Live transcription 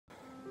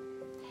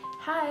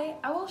Hi,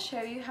 I will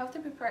show you how to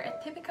prepare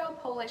a typical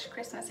Polish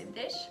Christmas Eve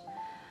dish.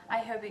 I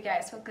hope you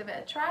guys will give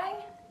it a try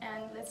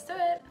and let's do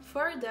it.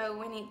 For dough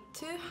we need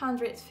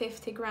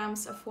 250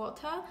 grams of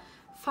water,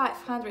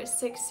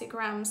 560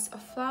 grams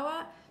of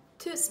flour,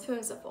 2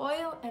 spoons of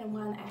oil and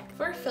 1 egg.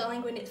 For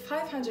filling we need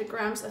 500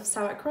 grams of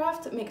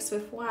sauerkraut mixed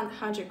with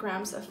 100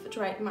 grams of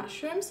dried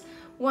mushrooms,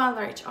 1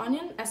 large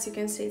onion, as you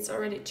can see it's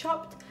already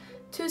chopped,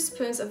 2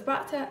 spoons of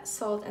butter,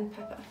 salt and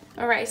pepper.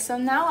 Alright, so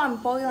now I'm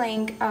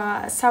boiling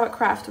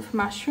sauerkraut with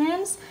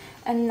mushrooms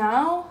and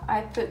now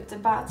I put the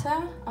butter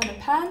on the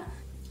pan.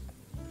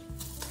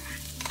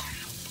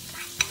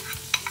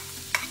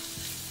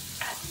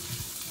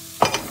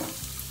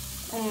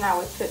 And now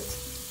we put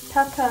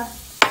pepper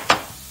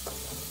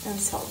and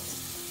salt.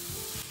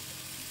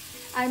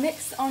 I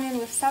mixed onion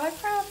with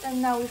sauerkraut and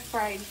now we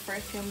fry it for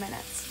a few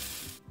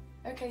minutes.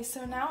 Okay,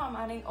 so now I'm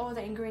adding all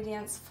the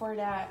ingredients for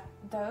the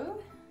dough.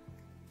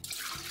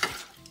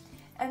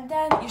 And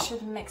then you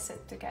should mix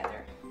it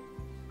together.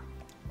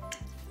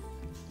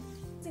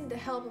 Using the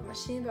help of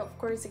machine, but of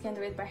course you can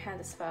do it by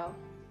hand as well.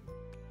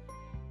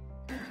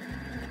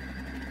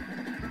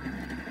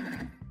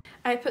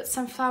 I put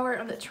some flour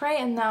on the tray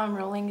and now I'm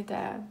rolling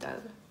the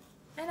dough.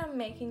 And I'm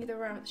making the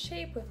round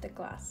shape with the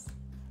glass.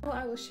 Now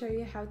I will show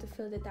you how to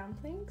fill the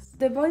dumplings.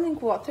 The boiling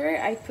water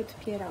I put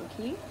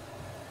pierogi,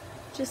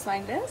 just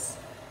like this.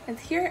 And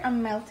here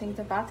I'm melting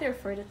the butter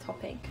for the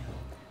topping.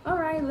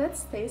 Alright,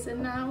 let's taste it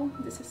now.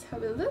 This is how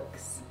it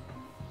looks.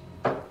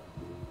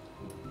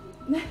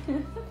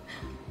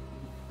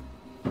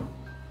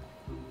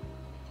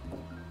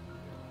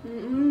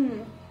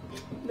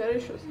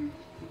 Delicious.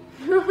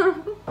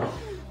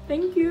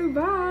 Thank you,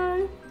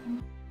 bye!